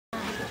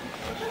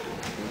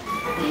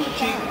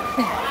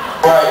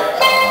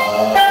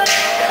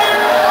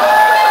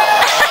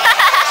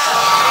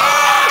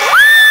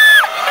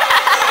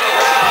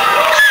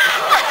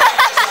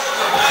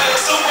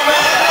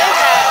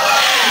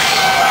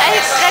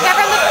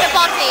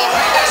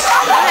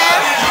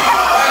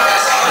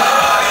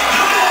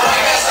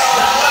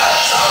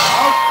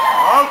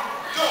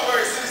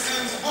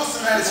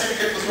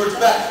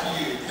Back for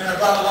you, and I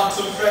brought along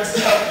some friends to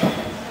help you.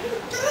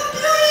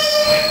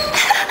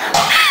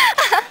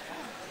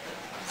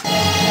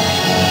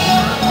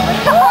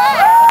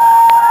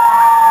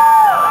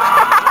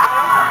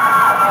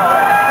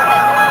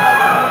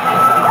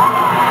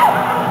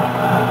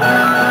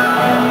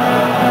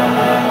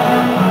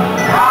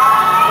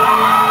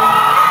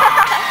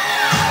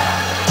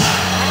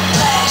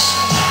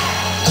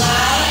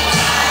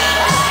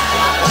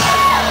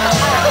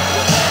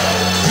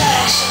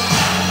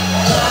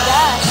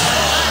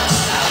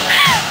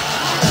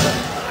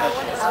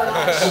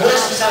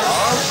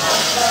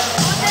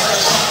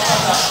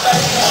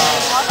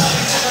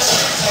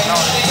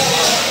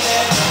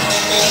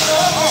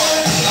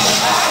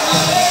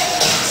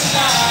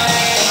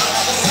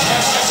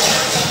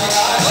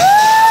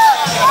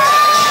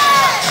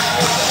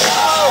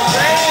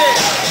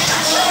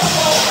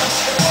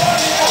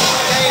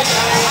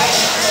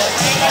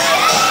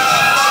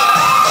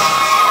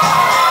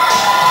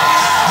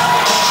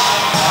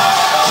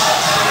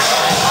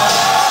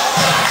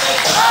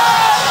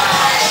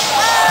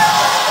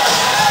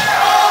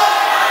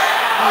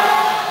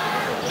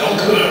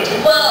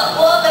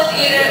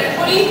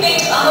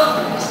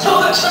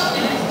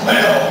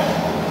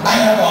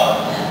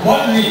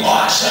 One lead.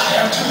 Oh, actually,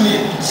 I have two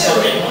leads.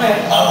 Sorry.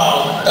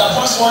 The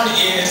first one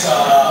is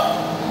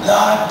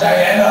La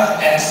Diana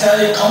and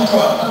Sally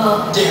Conqueror.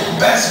 The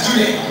best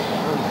student.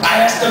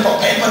 I asked them for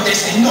paper, they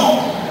say no.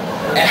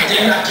 And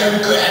they not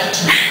carry good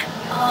attitude.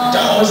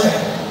 The whole thing.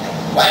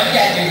 Why we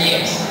got 3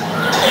 years?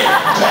 They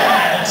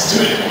bad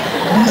student.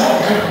 No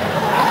good.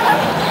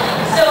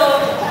 So,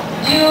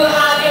 you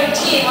have your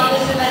team on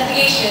this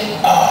investigation?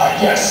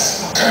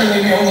 Yes.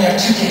 Currently, we only have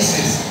 2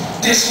 cases.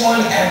 This one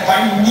and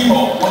Finding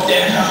Nemo, but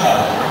then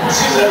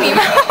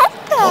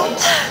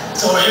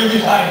so it'll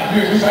be fine.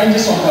 We find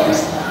this one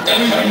first,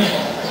 then we find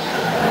Nemo.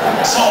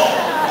 So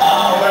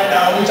right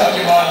now we're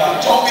talking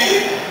about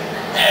Toby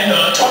and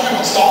Toby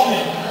was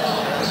stalling.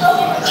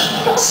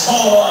 So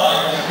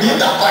we have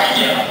to find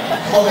him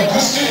for a good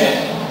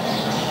student.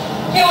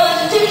 Okay, well,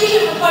 it's a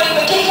certification reporting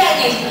for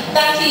KitKat News.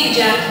 Back to you,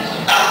 Jack.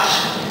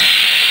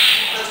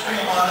 Let's bring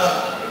him on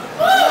up.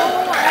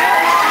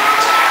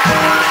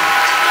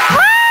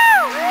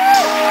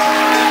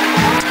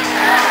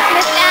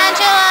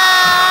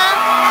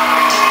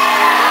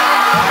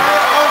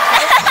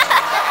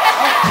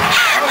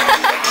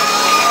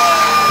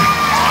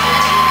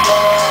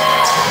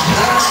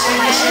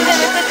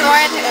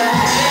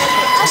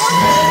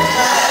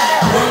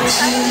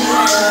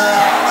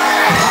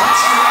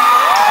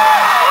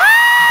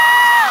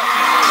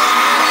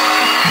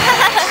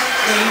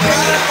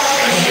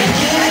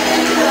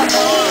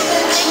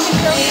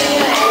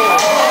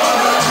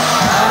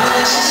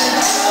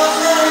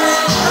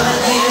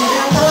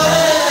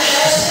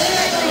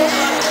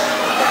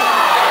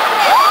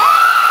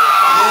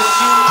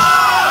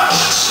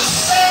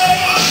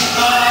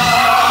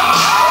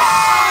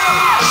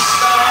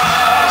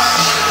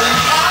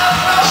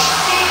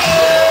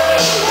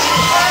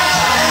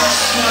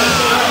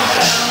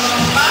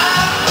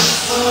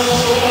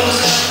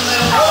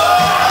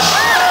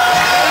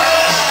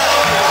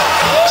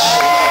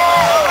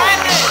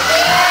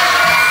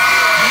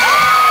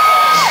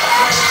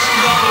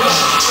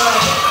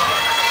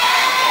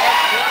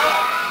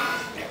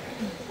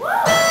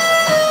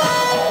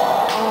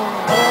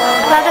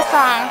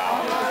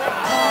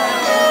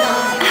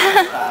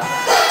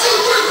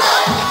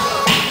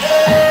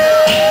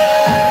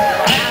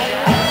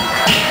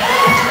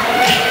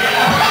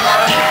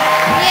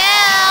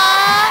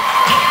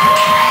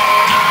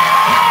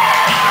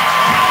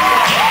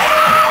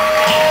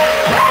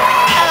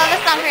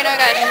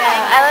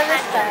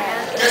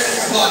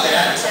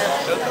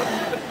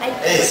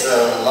 Hey, so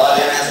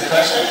Laudie has a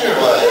crush on you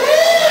or what? Are you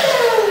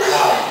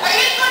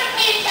guys going to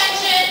pay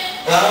attention?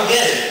 But I don't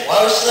get it.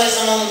 Why would she like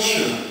someone like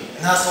you?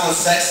 And not someone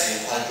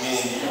sexy like me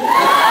and you?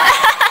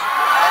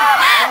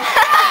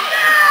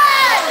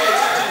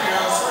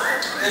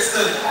 It's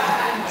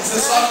the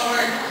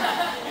sophomore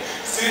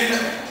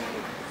student.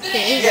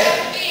 Yeah.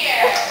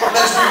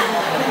 That's very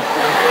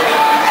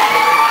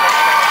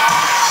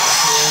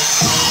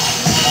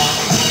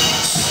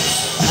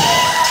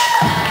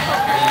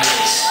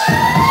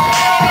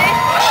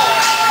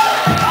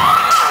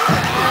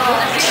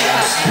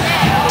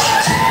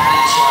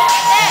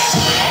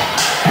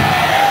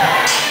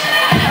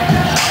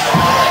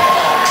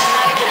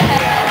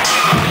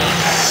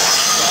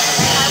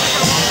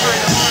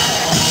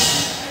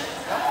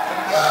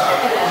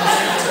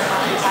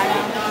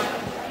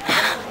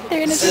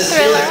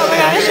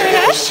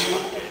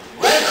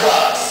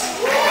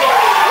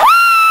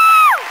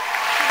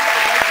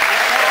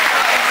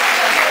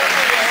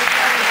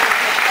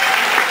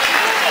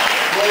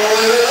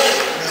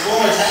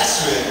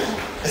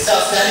It's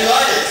outstanding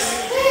artist.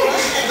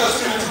 Let's give those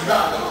students a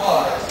round of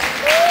applause.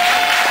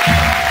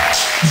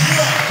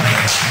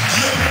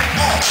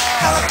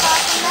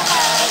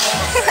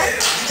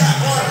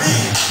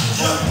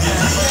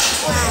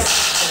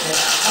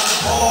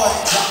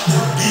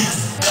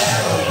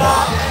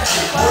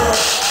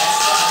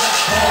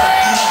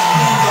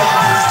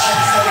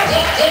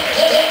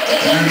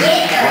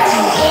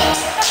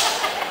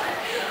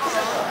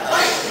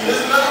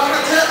 There's another one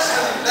attached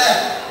to that.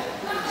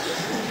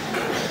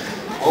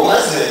 What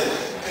was it?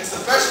 It's the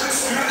freshman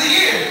student of the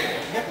year.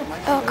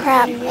 Oh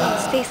crap,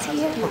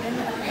 Stacy.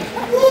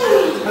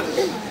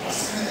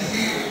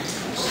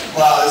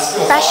 Wow, this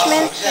feels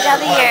Freshman awesome. student of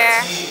the year.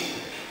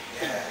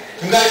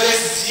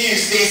 Congratulations to you,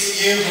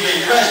 Stacy, you for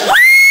being freshman.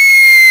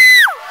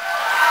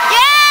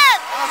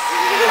 Yes!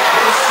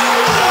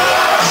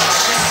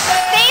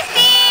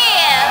 Stacy!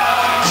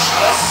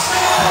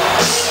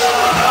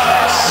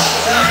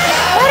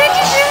 What did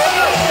you do?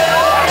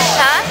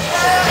 Huh?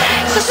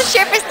 This is a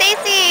cheer for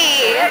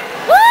Stacy.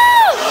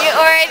 Woo! You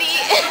already.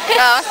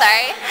 Oh,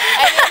 sorry.